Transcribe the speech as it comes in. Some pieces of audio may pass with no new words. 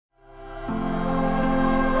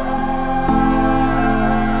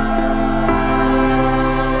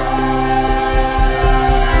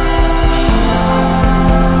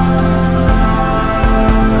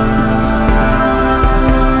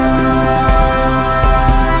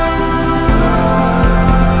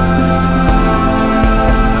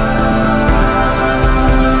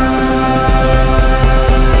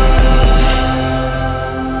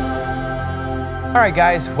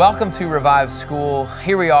right, guys, welcome to Revive School.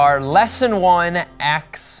 Here we are, Lesson 1,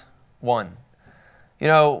 Acts 1. You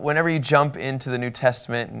know, whenever you jump into the New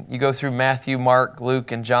Testament, you go through Matthew, Mark,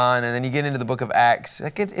 Luke, and John, and then you get into the book of Acts.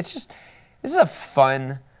 This is a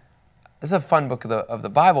fun book of the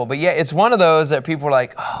Bible. But yeah, it's one of those that people are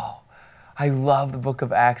like, oh, I love the book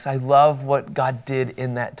of Acts. I love what God did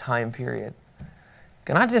in that time period.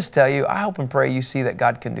 Can I just tell you, I hope and pray you see that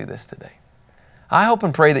God can do this today. I hope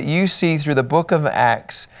and pray that you see through the book of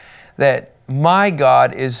Acts that my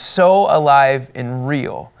God is so alive and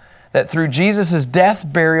real that through Jesus'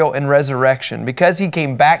 death, burial, and resurrection, because He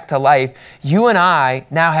came back to life, you and I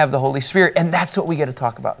now have the Holy Spirit, and that's what we get to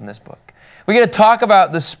talk about in this book. We get to talk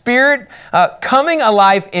about the Spirit coming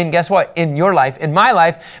alive in, guess what? In your life, in my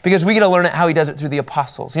life, because we get to learn how He does it through the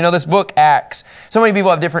apostles. You know, this book, Acts, so many people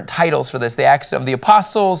have different titles for this. The Acts of the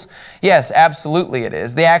Apostles, yes, absolutely it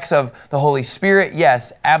is. The Acts of the Holy Spirit,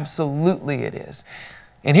 yes, absolutely it is.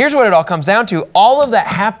 And here's what it all comes down to. All of that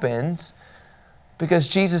happens because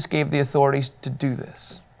Jesus gave the authorities to do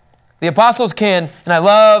this. The apostles can, and I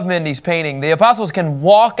love Mindy's painting, the apostles can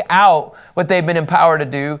walk out what they've been empowered to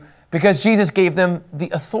do because Jesus gave them the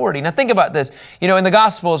authority. Now think about this. You know, in the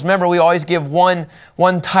Gospels, remember we always give one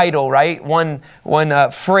title, right? One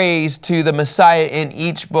phrase to the Messiah in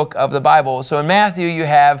each book of the Bible. So in Matthew, you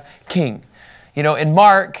have king. You know, in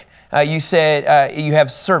Mark, you said you have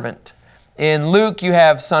servant. In Luke, you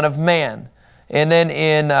have son of man. And then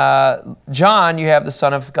in John, you have the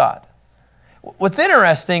Son of God. What's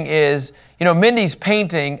interesting is, you know, Mindy's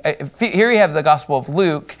painting, here you have the Gospel of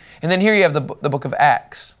Luke, and then here you have the book of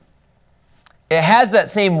Acts. It has that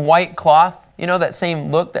same white cloth, you know, that same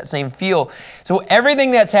look, that same feel. So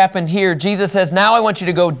everything that's happened here, Jesus says, now I want you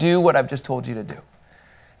to go do what I've just told you to do.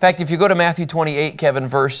 In fact, if you go to Matthew 28, Kevin,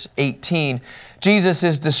 verse 18, Jesus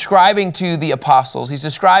is describing to the apostles, He's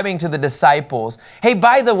describing to the disciples, hey,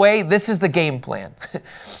 by the way, this is the game plan.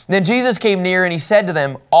 Then Jesus came near and He said to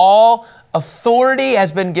them, all authority has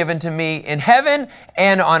been given to me in heaven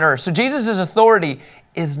and on earth. So Jesus' authority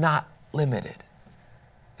is not limited.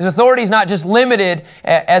 His authority is not just limited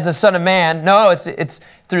as a son of man. No, it's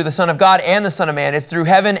through the Son of God and the Son of Man. It's through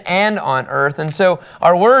heaven and on earth. And so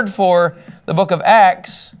our word for the book of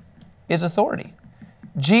Acts is authority.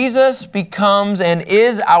 Jesus becomes and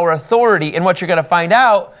is our authority in what you're going to find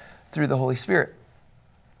out through the Holy Spirit.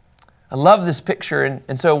 I love this picture.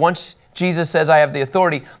 And so once Jesus says, I have the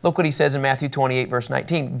authority, look what He says in Matthew 28, verse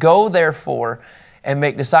 19. Go therefore and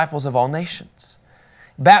make disciples of all nations,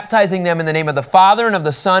 baptizing them in the name of the Father and of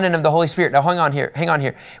the Son and of the Holy Spirit. Now hang on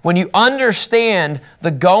here. When you understand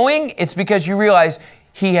the going, it's because you realize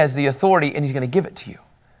He has the authority and He's going to give it to you.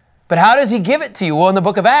 But how does He give it to you? Well, in the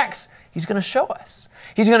book of Acts, He's going to show us.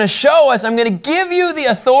 He's going to show us, I'm going to give you the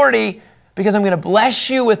authority because I'm going to bless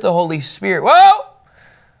you with the Holy Spirit. Whoa!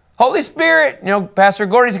 Holy Spirit, you know, Pastor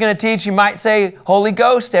Gordy's going to teach, you might say Holy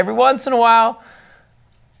Ghost every once in a while.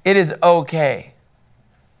 It is okay.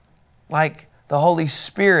 Like the Holy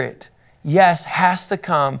Spirit, yes, has to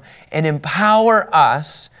come and empower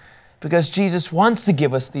us because Jesus wants to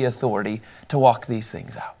give us the authority to walk these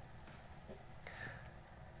things out.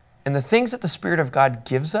 And the things that the Spirit of God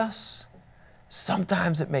gives us,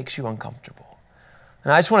 sometimes it makes you uncomfortable.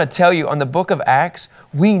 And I just want to tell you, on the book of Acts,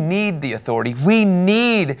 we need the authority. We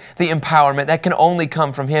need the empowerment that can only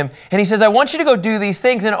come from Him. And He says, I want you to go do these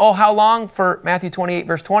things. And oh, how long? For Matthew 28,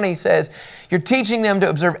 verse 20, He says, you're teaching them to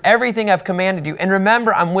observe everything I've commanded you. And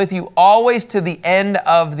remember, I'm with you always to the end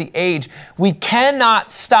of the age. We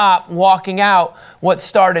cannot stop walking out what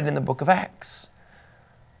started in the book of Acts.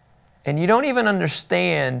 And you don't even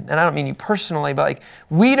understand, and I don't mean you personally, but like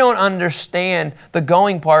we don't understand the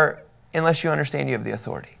going part unless you understand you have the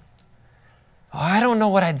authority. Oh, I don't know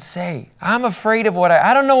what I'd say. I'm afraid of what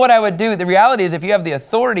I don't know what I would do. The reality is if you have the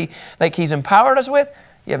authority like He's empowered us with,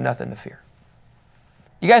 you have nothing to fear.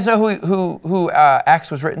 You guys know who Acts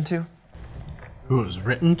was written to? Who it was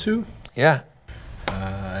written to? Yeah.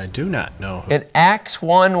 I do not know. In Acts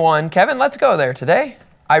 1:1, Kevin, let's go there today.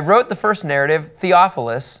 I wrote the first narrative,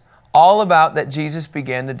 Theophilus, all about that Jesus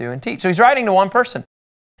began to do and teach. So He's writing to one person.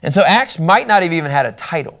 And so Acts might not have even had a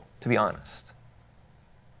title, to be honest.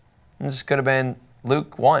 This could have been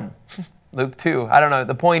Luke 1, Luke 2. I don't know.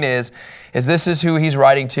 The point is this is who He's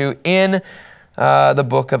writing to in the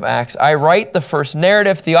book of Acts. I write the first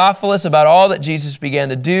narrative, Theophilus, about all that Jesus began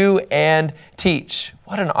to do and teach.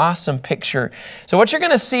 What an awesome picture. So what you're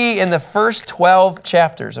going to see in the first 12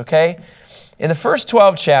 chapters, okay? In the first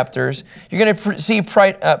 12 chapters, you're going to see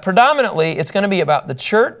predominantly it's going to be about the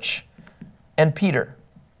church and Peter,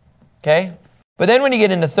 okay? But then when you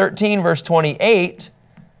get into 13, verse 28,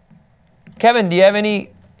 Kevin, do you have any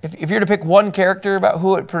If you're to pick one character about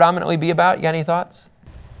who it would predominantly be about, you got any thoughts?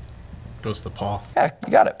 Goes to Paul. Yeah,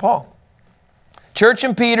 you got it, Paul. Church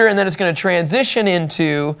and Peter, and then it's going to transition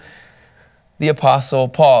into the Apostle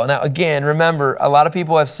Paul. Now, again, remember, a lot of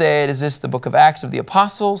people have said, is this the book of Acts of the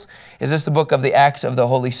Apostles? Is this the book of the Acts of the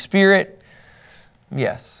Holy Spirit?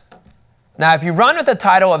 Yes. Now, if you run with the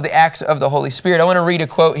title of the Acts of the Holy Spirit, I want to read a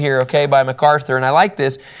quote here, okay, by MacArthur, and I like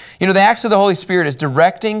this. You know, the Acts of the Holy Spirit is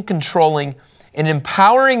directing, controlling, and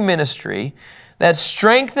empowering ministry that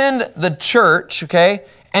strengthened the church, okay,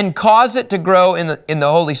 and caused it to grow in the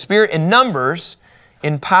Holy Spirit in numbers,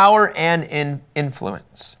 in power, and in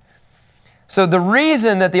influence. So the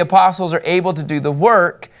reason that the apostles are able to do the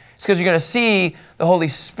work is because you're going to see the Holy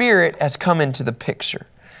Spirit has come into the picture.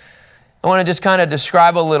 I want to just kind of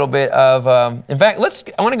describe a little bit of, in fact,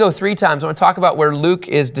 I want to go 3 times. I want to talk about where Luke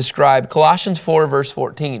is described. Colossians 4, verse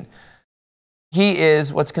 14. He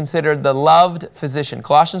is what's considered the loved physician.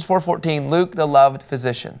 Colossians 4:14, Luke, the loved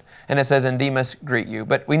physician. And it says, and Demas greet you.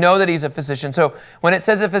 But we know that he's a physician. So when it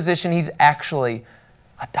says a physician, he's actually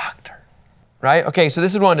a doctor. Right? Okay, so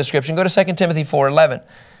this is one description. Go to 2 Timothy 4:11.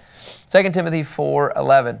 2 Timothy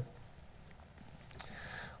 4:11.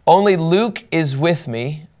 Only Luke is with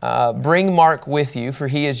me. Bring Mark with you, for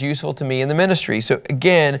he is useful to me in the ministry. So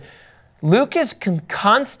again, Luke is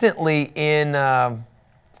constantly in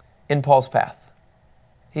Paul's path.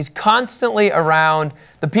 He's constantly around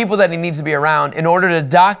the people that he needs to be around in order to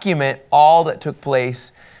document all that took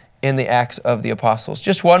place in the Acts of the Apostles.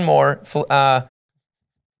 Just one more.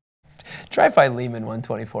 Try Philemon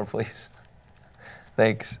 1:24, please.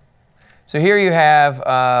 Thanks. So here you have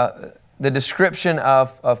the description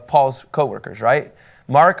of Paul's co-workers, right?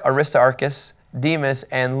 Mark, Aristarchus, Demas,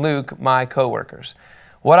 and Luke, my co-workers.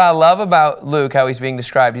 What I love about Luke, how he's being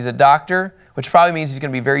described, he's a doctor, which probably means he's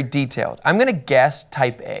going to be very detailed. I'm going to guess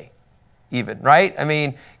type A, even, right? I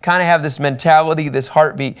mean, kind of have this mentality, this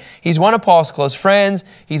heartbeat. He's one of Paul's close friends.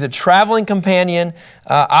 He's a traveling companion.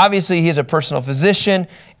 Obviously, he's a personal physician.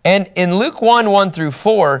 And in Luke 1 through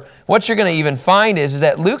 4, what you're going to even find is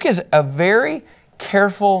that Luke is a very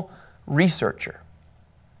careful researcher.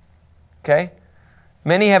 Okay?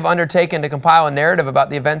 Many have undertaken to compile a narrative about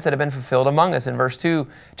the events that have been fulfilled among us. In verse 2,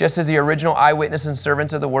 just as the original eyewitness and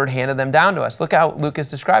servants of the word handed them down to us. Look how Luke is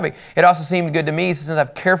describing. It also seemed good to me, since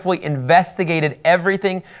I've carefully investigated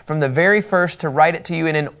everything from the very first to write it to you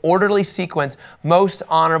in an orderly sequence, most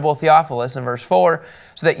honorable Theophilus, in verse 4,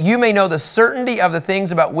 so that you may know the certainty of the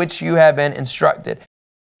things about which you have been instructed.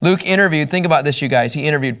 Luke interviewed, think about this, you guys. He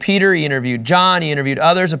interviewed Peter, he interviewed John, he interviewed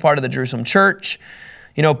others, a part of the Jerusalem church.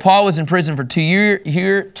 You know, Paul was in prison for 2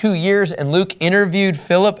 years, and Luke interviewed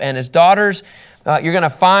Philip and his daughters. You're going to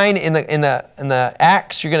find in the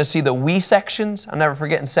Acts, you're going to see the we sections. I'll never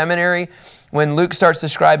forget in seminary when Luke starts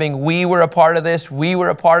describing, we were a part of this, we were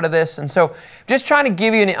a part of this. And so just trying to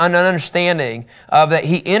give you an understanding of that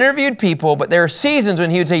he interviewed people, but there are seasons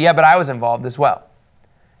when he would say, yeah, but I was involved as well.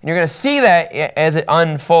 And you're going to see that as it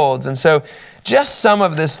unfolds. And so just some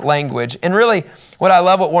of this language. And really, what I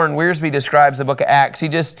love what Warren Wiersbe describes the book of Acts. You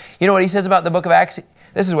know what he says about the book of Acts?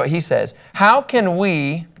 This is what he says. How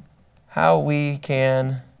we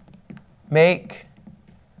can make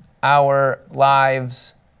our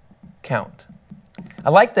lives count. I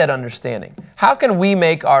like that understanding. How can we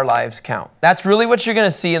make our lives count? That's really what you're going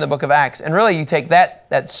to see in the book of Acts. And really, you take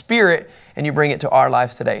that spirit and you bring it to our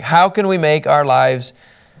lives today. How can we make our lives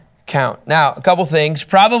count? Now, a couple things.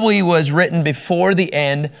 Probably was written before the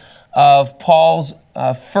end of Paul's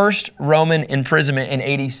first Roman imprisonment in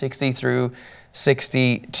AD 60 through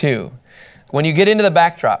 62. When you get into the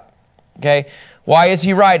backdrop, okay, why is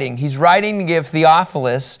he writing? He's writing to give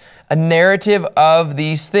Theophilus a narrative of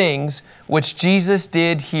these things which Jesus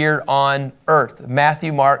did here on earth.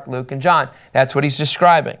 Matthew, Mark, Luke, and John. That's what he's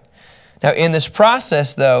describing. Now, in this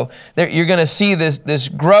process, though, you're going to see this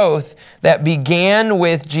growth that began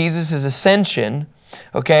with Jesus' ascension,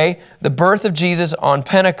 okay, the birth of Jesus on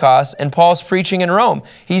Pentecost, and Paul's preaching in Rome.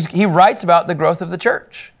 He writes about the growth of the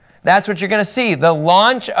church. That's what you're going to see. The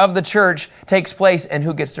launch of the church takes place, and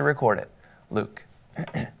who gets to record it? Luke.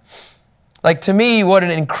 Like, to me, what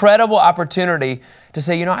an incredible opportunity to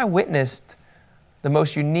say, you know, I witnessed the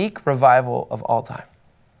most unique revival of all time.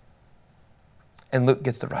 And Luke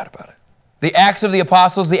gets to write about it. The Acts of the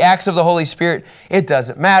Apostles, the Acts of the Holy Spirit, it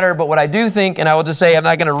doesn't matter. But what I do think, and I will just say, I'm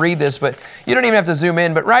not going to read this, but you don't even have to zoom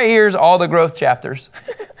in, but right here's all the growth chapters.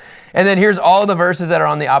 And then here's all the verses that are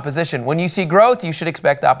on the opposition. When you see growth, you should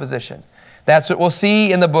expect opposition. That's what we'll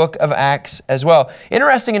see in the book of Acts as well.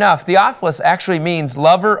 Interesting enough, Theophilus actually means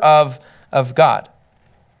lover of God.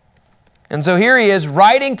 And so here he is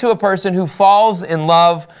writing to a person who falls in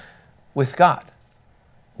love with God.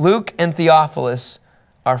 Luke and Theophilus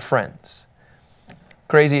are friends.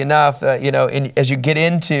 Crazy enough, as you get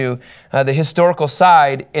into the historical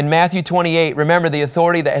side, in Matthew 28, remember the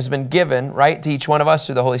authority that has been given, right, to each one of us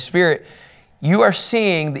through the Holy Spirit. You are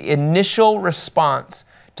seeing the initial response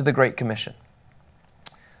to the Great Commission.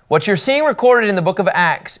 What you're seeing recorded in the book of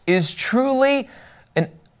Acts is truly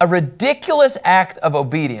a ridiculous act of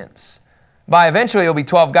obedience. By eventually, it'll be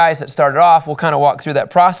 12 guys that started off. We'll kind of walk through that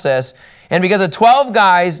process. And because of 12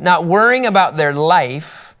 guys not worrying about their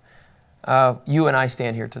life, you and I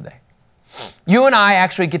stand here today. You and I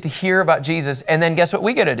actually get to hear about Jesus, and then guess what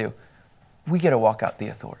we get to do? We get to walk out the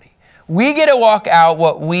authority. We get to walk out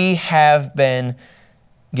what we have been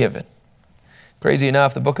given. Crazy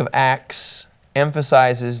enough, the book of Acts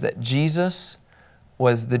emphasizes that Jesus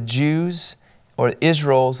was the Jews' or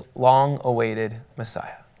Israel's long-awaited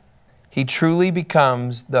Messiah. He truly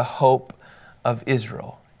becomes the hope of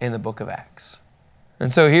Israel in the book of Acts.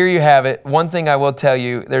 And so here you have it. One thing I will tell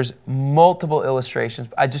you, there's multiple illustrations.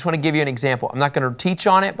 I just want to give you an example. I'm not going to teach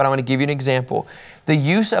on it, but I want to give you an example. The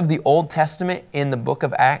use of the Old Testament in the book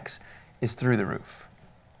of Acts is through the roof.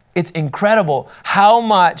 It's incredible how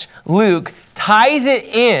much Luke ties it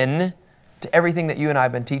in to everything that you and I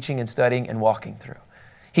have been teaching and studying and walking through.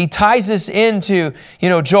 He ties this into,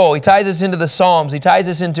 Joel. He ties this into the Psalms. He ties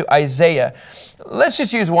this into Isaiah. Let's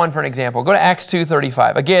just use one for an example. Go to Acts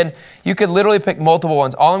 2:35. Again, you could literally pick multiple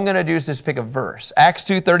ones. All I'm going to do is just pick a verse. Acts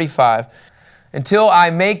 2:35. Until I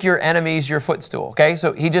make your enemies your footstool. Okay,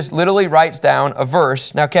 so he just literally writes down a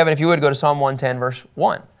verse. Now, Kevin, if you would go to Psalm 110, verse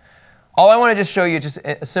 1. All I want to just show you, just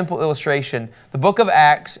a simple illustration. The book of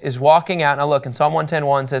Acts is walking out. Now look, in Psalm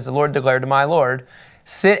 110:1 says, the Lord declared to my Lord,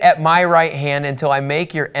 sit at my right hand until I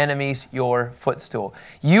make your enemies your footstool.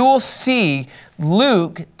 You will see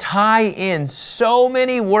Luke tie in so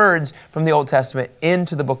many words from the Old Testament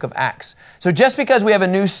into the book of Acts. So just because we have a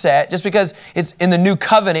new set, just because it's in the new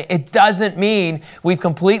covenant, it doesn't mean we've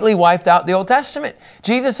completely wiped out the Old Testament.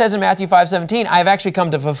 Jesus says in Matthew 5:17, I have actually come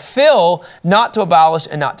to fulfill, not to abolish,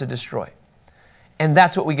 and not to destroy. And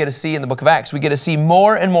that's what we get to see in the book of Acts. We get to see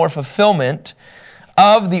more and more fulfillment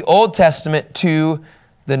of the Old Testament to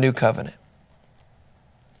the New Covenant.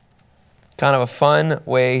 Kind of a fun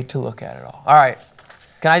way to look at it all. All right,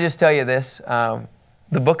 can I just tell you this? The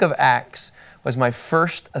book of Acts was my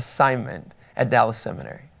first assignment at Dallas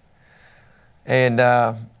Seminary. And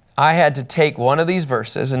I had to take one of these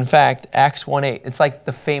verses. In fact, Acts 1:8. It's like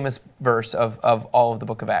the famous verse of all of the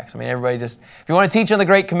book of Acts. I mean, everybody just, if you want to teach on the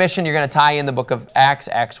Great Commission, you're going to tie in the book of Acts,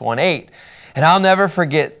 Acts 1:8. And I'll never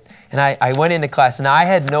forget. And I went into class, and I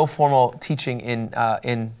had no formal teaching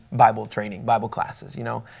in Bible training, Bible classes,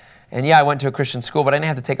 And yeah, I went to a Christian school, but I didn't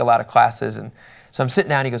have to take a lot of classes. And so I'm sitting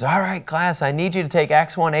down, and he goes, all right, class, I need you to take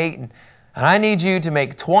Acts 1:8, and I need you to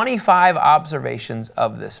make 25 observations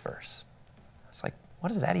of this verse. It's like,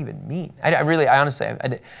 what does that even mean? I honestly,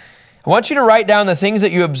 I want you to write down the things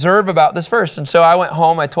that you observe about this verse. And so I went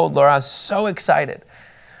home, I told Laura, I was so excited.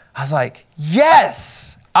 I was like,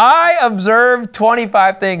 yes! I observed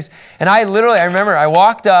 25 things. And I remember I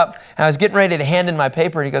walked up and I was getting ready to hand in my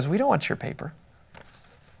paper. And he goes, we don't want your paper.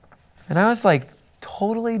 And I was like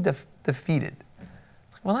totally defeated.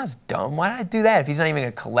 Well, that's dumb. Why did I do that if he's not even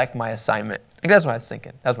going to collect my assignment? Like, that's what I was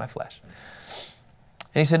thinking. That was my flesh.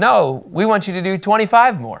 And he said, no, we want you to do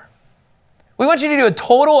 25 more. We want you to do a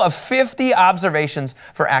total of 50 observations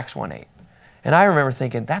for Acts 1:8. And I remember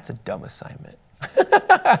thinking, that's a dumb assignment.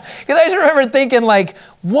 Because I just remember thinking, like,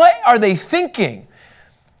 what are they thinking?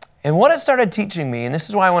 And what it started teaching me, and this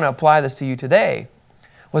is why I want to apply this to you today,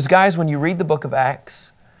 was, guys, when you read the book of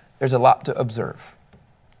Acts, there's a lot to observe.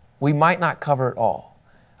 We might not cover it all.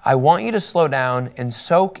 I want you to slow down and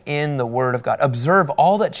soak in the Word of God. Observe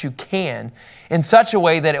all that you can in such a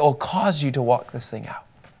way that it will cause you to walk this thing out.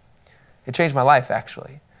 It changed my life,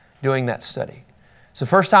 actually, doing that study. It's the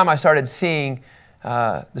first time I started seeing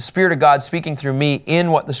the Spirit of God speaking through me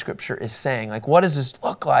in what the Scripture is saying. Like, what does this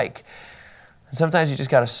look like? And sometimes you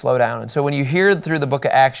just got to slow down. And so when you hear through the book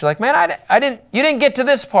of Acts, you're like, man, you didn't get to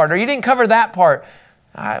this part, or you didn't cover that part.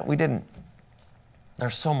 We didn't.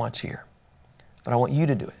 There's so much here. But I want you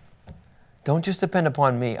to do it. Don't just depend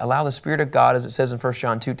upon me. Allow the Spirit of God, as it says in 1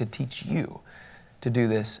 John 2, to teach you to do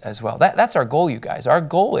this as well. That's our goal, you guys. Our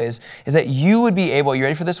goal is that you would be able, you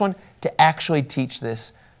ready for this one, to actually teach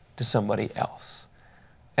this to somebody else.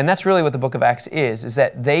 And that's really what the book of Acts is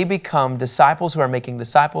that they become disciples who are making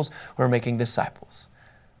disciples who are making disciples.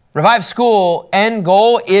 Revive School end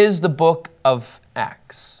goal is the book of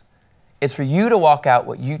Acts. It's for you to walk out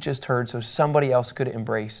what you just heard so somebody else could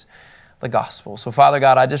embrace the gospel. So Father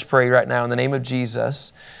God, I just pray right now in the name of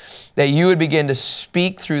Jesus that you would begin to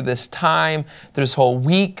speak through this time, through this whole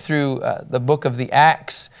week, through the book of the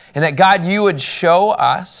Acts, and that God, you would show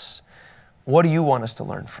us what do you want us to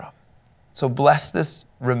learn from. So bless this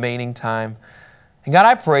remaining time. And God,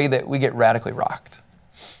 I pray that we get radically rocked.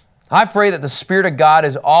 I pray that the Spirit of God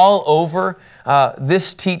is all over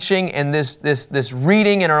this teaching and this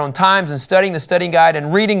reading in our own times and studying the study guide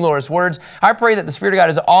and reading Lord's words. I pray that the Spirit of God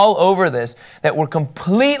is all over this, that we're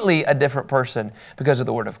completely a different person because of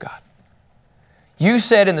the Word of God. You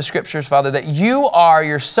said in the Scriptures, Father, that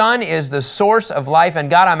your Son is the source of life. And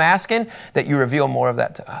God, I'm asking that you reveal more of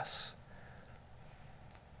that to us.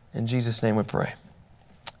 In Jesus' name we pray.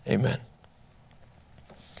 Amen.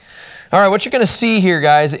 All right, what you're going to see here,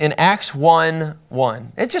 guys, in Acts 1:1.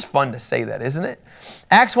 It's just fun to say that, isn't it?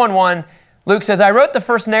 Acts 1:1, Luke says, I wrote the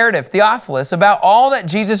first narrative, Theophilus, about all that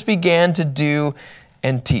Jesus began to do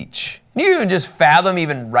and teach. Can you even just fathom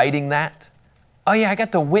even writing that? Oh yeah, I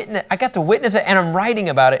got to witness it, and I'm writing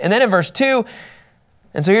about it. And then in verse 2,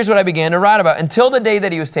 and so here's what I began to write about. Until the day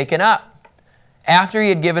that he was taken up, after he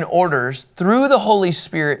had given orders through the Holy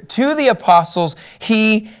Spirit to the apostles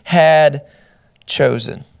he had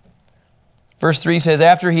chosen. Verse 3 says,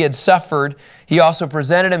 after he had suffered, he also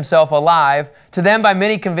presented himself alive to them by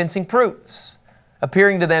many convincing proofs,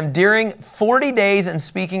 appearing to them during 40 days and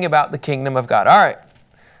speaking about the kingdom of God. All right,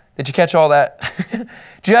 did you catch all that?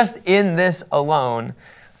 Just in this alone,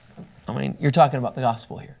 I mean, you're talking about the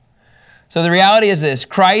gospel here. So the reality is this,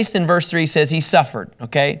 Christ in verse 3 says he suffered,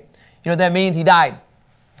 okay? You know what that means? He died,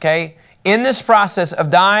 okay? In this process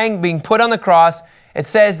of dying, being put on the cross, it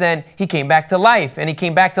says then he came back to life. And he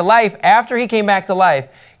came back to life. After he came back to life,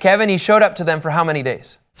 Kevin, he showed up to them for how many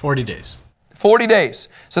days? 40 days. 40 days.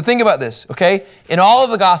 So think about this, okay? In all of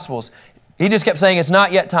the Gospels, he just kept saying, it's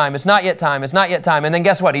not yet time, it's not yet time, it's not yet time. And then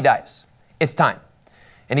guess what? He dies. It's time.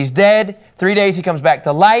 And he's dead. 3 days he comes back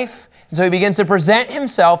to life. And so he begins to present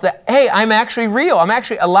himself that, hey, I'm actually real. I'm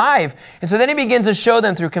actually alive. And so then he begins to show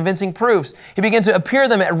them through convincing proofs. He begins to appear to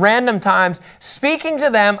them at random times, speaking to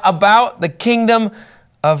them about the kingdom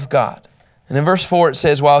of God. And in verse 4 it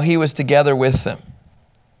says, while he was together with them.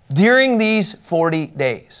 During these 40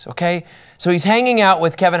 days, okay? So he's hanging out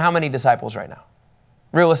with, Kevin, how many disciples right now?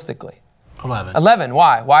 Realistically. 11. 11.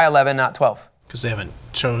 Why? Why 11, not 12? Because they haven't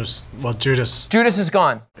Judas. Judas is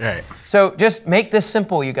gone. Right. So just make this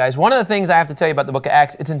simple, you guys. One of the things I have to tell you about the book of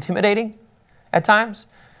Acts, it's intimidating at times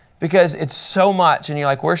because it's so much and you're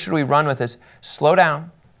like, where should we run with this? Slow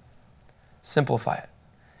down, simplify it.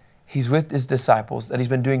 He's with his disciples that he's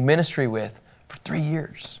been doing ministry with for 3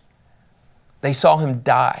 years. They saw him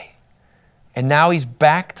die. And now he's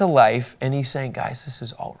back to life and he's saying, guys, this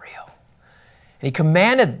is all real. And he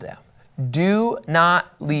commanded them, do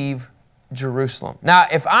not leave Jerusalem. Now,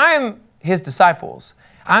 if I'm his disciples,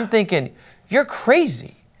 I'm thinking, you're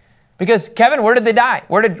crazy. Because, Kevin, where did they die?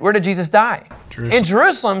 Where did Jesus die? Jerusalem. In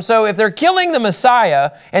Jerusalem. So if they're killing the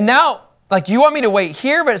Messiah, and now, like, you want me to wait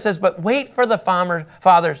here, but it says, but wait for the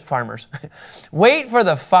farmers. Wait for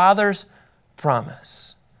the Father's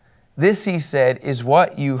promise. This, he said, is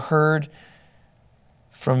what you heard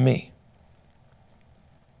from me.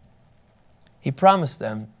 He promised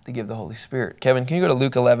them to give the Holy Spirit. Kevin, can you go to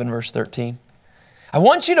Luke 11, verse 13? I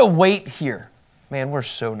want you to wait here. Man, we're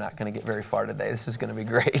so not going to get very far today. This is going to be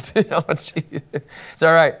great. It's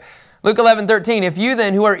all right. Luke 11, 13. If you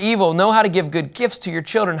then, who are evil, know how to give good gifts to your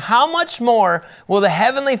children, how much more will the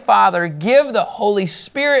Heavenly Father give the Holy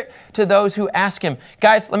Spirit to those who ask Him?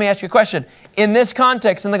 Guys, let me ask you a question. In this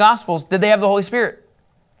context, in the Gospels, did they have the Holy Spirit?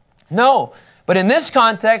 No. But in this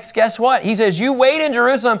context, guess what? He says, you wait in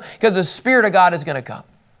Jerusalem because the Spirit of God is going to come.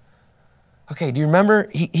 Okay, do you remember?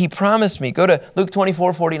 He promised me. Go to Luke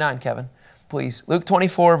 24, 49, Kevin, please. Luke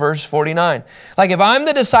 24, verse 49. Like if I'm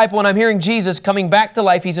the disciple and I'm hearing Jesus coming back to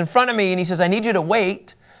life, He's in front of me and He says, I need you to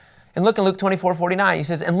wait. And look in Luke 24, 49. He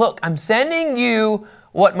says, and look, I'm sending you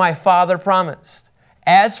what my Father promised.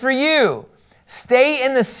 As for you, stay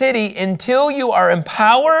in the city until you are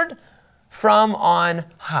empowered from on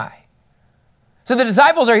high. So the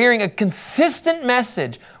disciples are hearing a consistent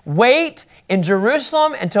message. Wait in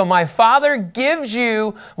Jerusalem until my Father gives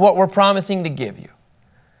you what we're promising to give you.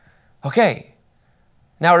 Okay.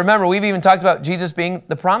 Now remember, we've even talked about Jesus being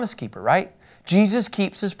the promise keeper, right? Jesus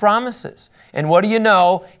keeps His promises. And what do you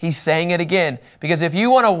know? He's saying it again. Because if you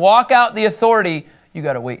want to walk out the authority, you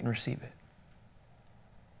got to wait and receive it.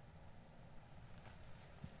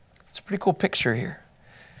 It's a pretty cool picture here.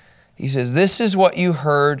 He says, this is what you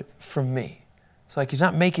heard from me. It's like He's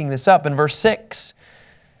not making this up. In verse 6, it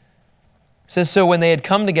says, so when they had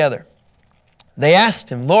come together, They asked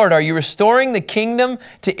him, Lord, are you restoring the kingdom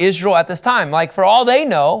to Israel at this time? Like for all they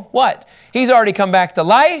know, what? He's already come back to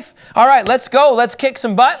life. All right, let's go. Let's kick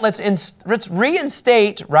some butt. Let's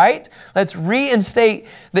reinstate, right? Let's reinstate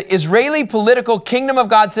the Israeli political kingdom of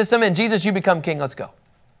God system. And Jesus, you become king. Let's go.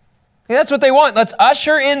 And that's what they want. Let's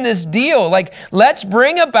usher in this deal. Like, let's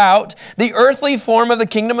bring about the earthly form of the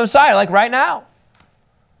kingdom of Messiah, like right now.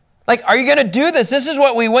 Like, are you going to do this? This is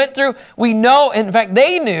what we went through. We know, in fact,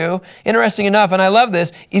 they knew, interesting enough, and I love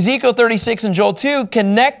this, Ezekiel 36 and Joel 2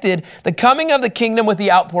 connected the coming of the kingdom with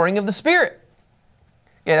the outpouring of the Spirit.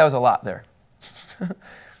 Yeah, that was a lot there.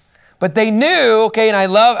 But they knew, okay, and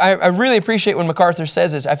I really appreciate when MacArthur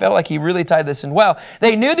says this. I felt like he really tied this in well.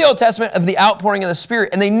 They knew the Old Testament of the outpouring of the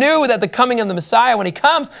Spirit, and they knew that the coming of the Messiah, when he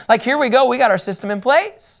comes, like, here we go, we got our system in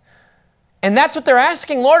place. And that's what they're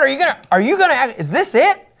asking, Lord, are you going to, is this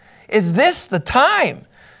it? Is this the time?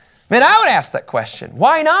 Man, I would ask that question.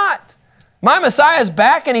 Why not? My Messiah is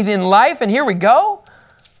back and he's in life and here we go.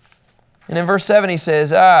 And in verse 7 he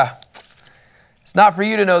says, it's not for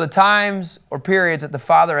you to know the times or periods that the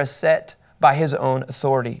Father has set by his own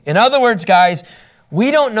authority. In other words, guys, we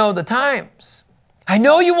don't know the times. I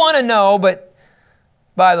know you want to know, but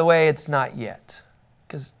by the way, it's not yet.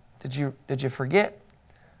 Because did you forget?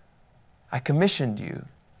 I commissioned you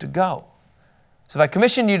to go. So if I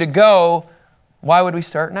commissioned you to go, why would we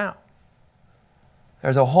start now?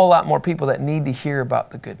 There's a whole lot more people that need to hear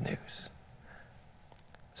about the good news.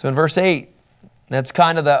 So in verse 8, that's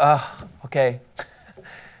kind of the, okay.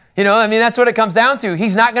 You know, I mean, that's what it comes down to.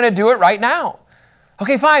 He's not going to do it right now.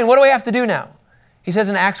 Okay, fine. What do I have to do now? He says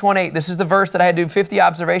in Acts 1:8, this is the verse that I had to do 50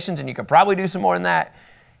 observations, and you could probably do some more than that.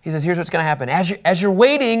 He says, here's what's going to happen. As you're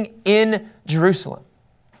waiting in Jerusalem,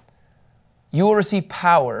 you will receive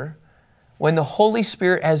power when the Holy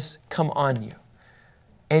Spirit has come on you.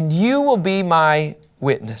 And you will be my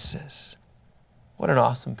witnesses. What an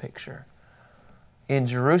awesome picture. In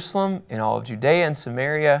Jerusalem, in all of Judea and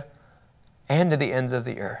Samaria, and to the ends of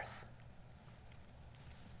the earth.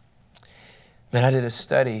 Man, I did a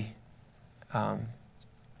study on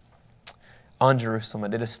Jerusalem. I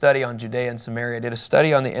did a study on Judea and Samaria. I did a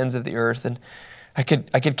study on the ends of the earth. And I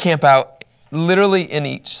could camp out literally in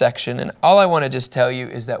each section. And all I want to just tell you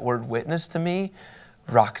is that word witness to me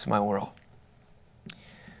rocks my world. I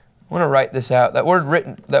want to write this out. That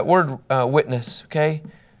word witness, okay?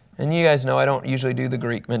 And you guys know I don't usually do the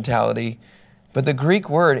Greek mentality. But the Greek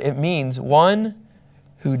word, it means one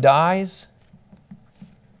who dies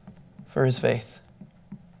for his faith.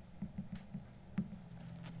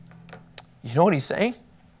 You know what he's saying?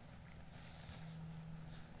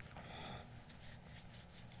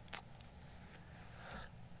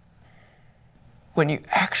 When you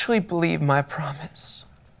actually believe my promise,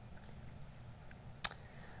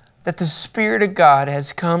 that the Spirit of God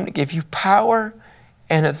has come to give you power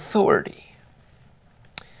and authority,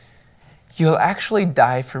 you'll actually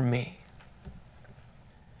die for me.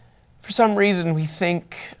 For some reason, we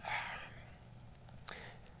think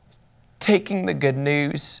taking the good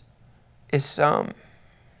news is some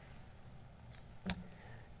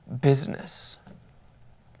business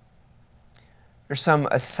or some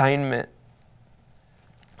assignment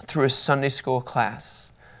through a Sunday school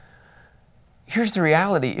class. Here's the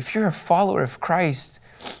reality. If you're a follower of Christ,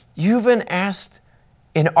 you've been asked,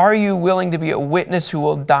 and are you willing to be a witness who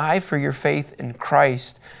will die for your faith in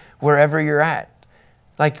Christ wherever you're at?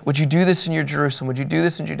 Like, would you do this in your Jerusalem? Would you do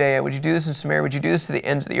this in Judea? Would you do this in Samaria? Would you do this to the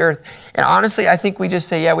ends of the earth? And honestly, I think we just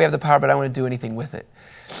say, yeah, we have the power, but I don't want to do anything with it.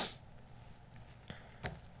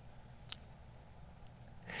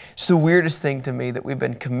 It's the weirdest thing to me that we've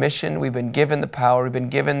been commissioned, we've been given the power, we've been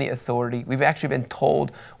given the authority, we've actually been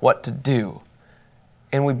told what to do.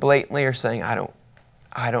 And we blatantly are saying, I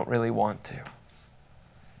don't really want to.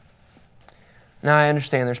 Now, I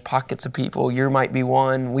understand there's pockets of people. You might be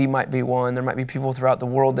one, we might be one. There might be people throughout the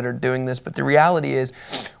world that are doing this. But the reality is,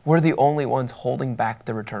 we're the only ones holding back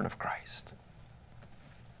the return of Christ.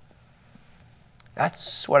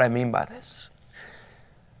 That's what I mean by this.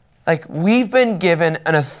 Like, we've been given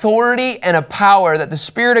an authority and a power that the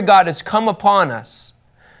Spirit of God has come upon us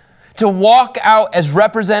to walk out as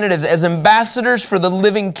representatives, as ambassadors for the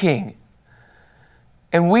living King.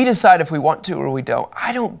 And we decide if we want to or we don't.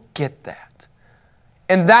 I don't get that.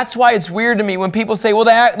 And that's why it's weird to me when people say, well,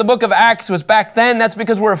 the book of Acts was back then. That's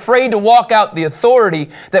because we're afraid to walk out the authority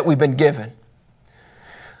that we've been given.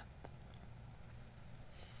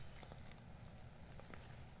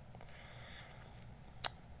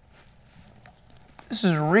 This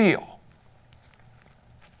is real.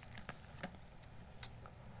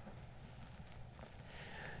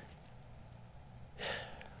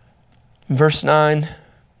 Verse 9,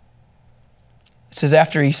 It says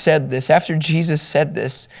after he said this, after Jesus said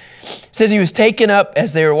this, it says he was taken up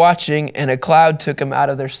as they were watching, and a cloud took him out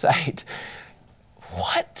of their sight.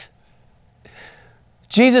 What?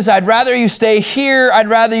 Jesus, I'd rather you stay here. I'd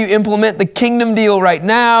rather you implement the kingdom deal right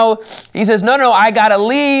now. He says, no, I got to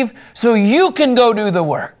leave so you can go do the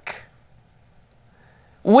work.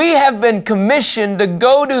 We have been commissioned to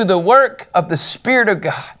go do the work of the Spirit of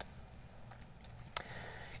God.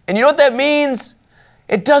 And you know what that means?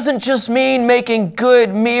 It doesn't just mean making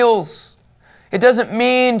good meals. It doesn't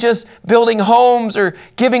mean just building homes or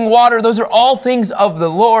giving water. Those are all things of the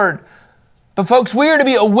Lord. But folks, we are to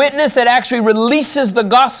be a witness that actually releases the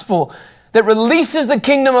gospel, that releases the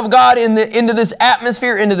kingdom of God into this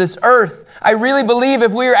atmosphere, into this earth. I really believe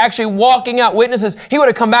if we were actually walking out witnesses, he would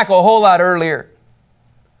have come back a whole lot earlier.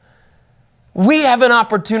 We have an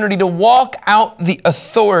opportunity to walk out the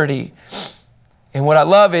authority. And what I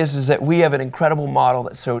love is that we have an incredible model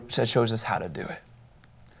that shows us how to do it.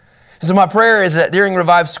 And so my prayer is that during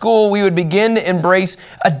Revive School, we would begin to embrace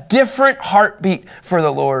a different heartbeat for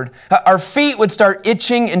the Lord. Our feet would start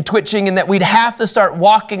itching and twitching, and that we'd have to start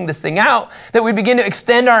walking this thing out, that we'd begin to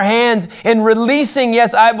extend our hands and releasing,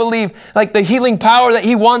 yes, I believe, like the healing power that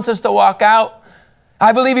he wants us to walk out.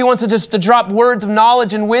 I believe he wants us just to drop words of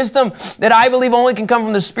knowledge and wisdom that I believe only can come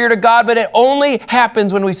from the Spirit of God, but it only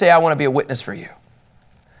happens when we say, I want to be a witness for you.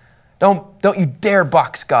 Don't you dare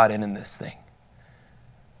box God in this thing.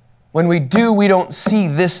 When we do, we don't see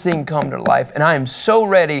this thing come to life. And I am so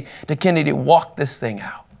ready to continue to walk this thing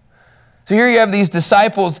out. So here you have these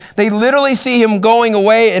disciples. They literally see him going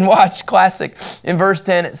away, and watch, classic. In verse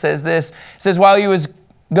 10, it says this. It says, while he was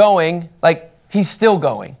going, like he's still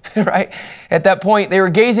going, right? At that point, they were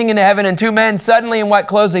gazing into heaven, and two men suddenly in white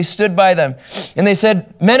clothes, they stood by them. And they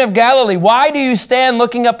said, men of Galilee, why do you stand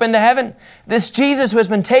looking up into heaven? This Jesus who has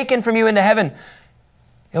been taken from you into heaven,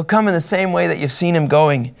 he'll come in the same way that you've seen him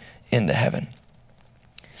going into heaven.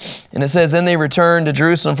 And it says, then they returned to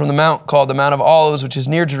Jerusalem from the mount called the Mount of Olives, which is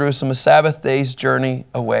near Jerusalem, a Sabbath day's journey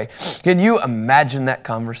away. Can you imagine that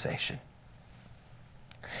conversation?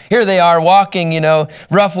 Here they are walking,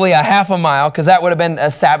 roughly a half a mile, because that would have been a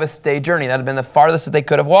Sabbath day journey. That would have been the farthest that they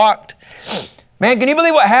could have walked. Man, can you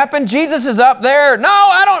believe what happened? Jesus is up there. No,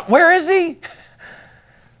 I don't. Where is he?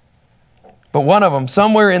 But one of them,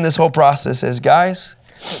 somewhere in this whole process, says, guys,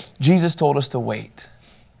 Jesus told us to wait.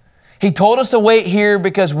 He told us to wait here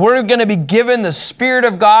because we're going to be given the Spirit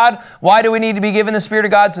of God. Why do we need to be given the Spirit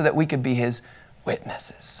of God? So that we could be his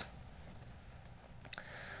witnesses.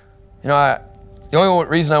 The only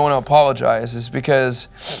reason I want to apologize is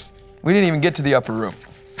because we didn't even get to the upper room.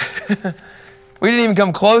 We didn't even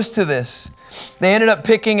come close to this. They ended up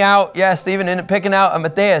picking out, they even ended up picking out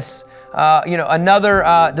Matthias,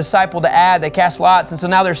 another disciple to add. They cast lots, and so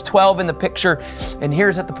now there's 12 in the picture. And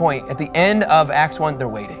here's at the point, at the end of Acts 1, they're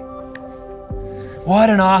waiting.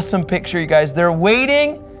 What an awesome picture, you guys. They're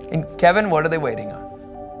waiting, and Kevin, what are they waiting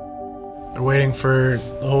on? They're waiting for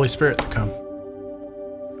the Holy Spirit to come.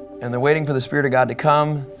 And they're waiting for the Spirit of God to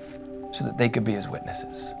come so that they could be his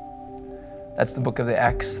witnesses. That's the book of the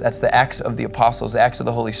Acts. That's the Acts of the Apostles, the Acts of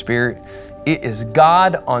the Holy Spirit. It is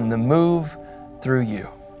God on the move through you.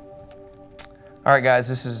 All right, guys,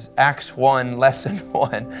 this is Acts 1, Lesson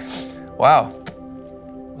 1. Wow.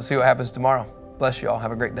 We'll see what happens tomorrow. Bless you all.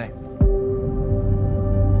 Have a great day.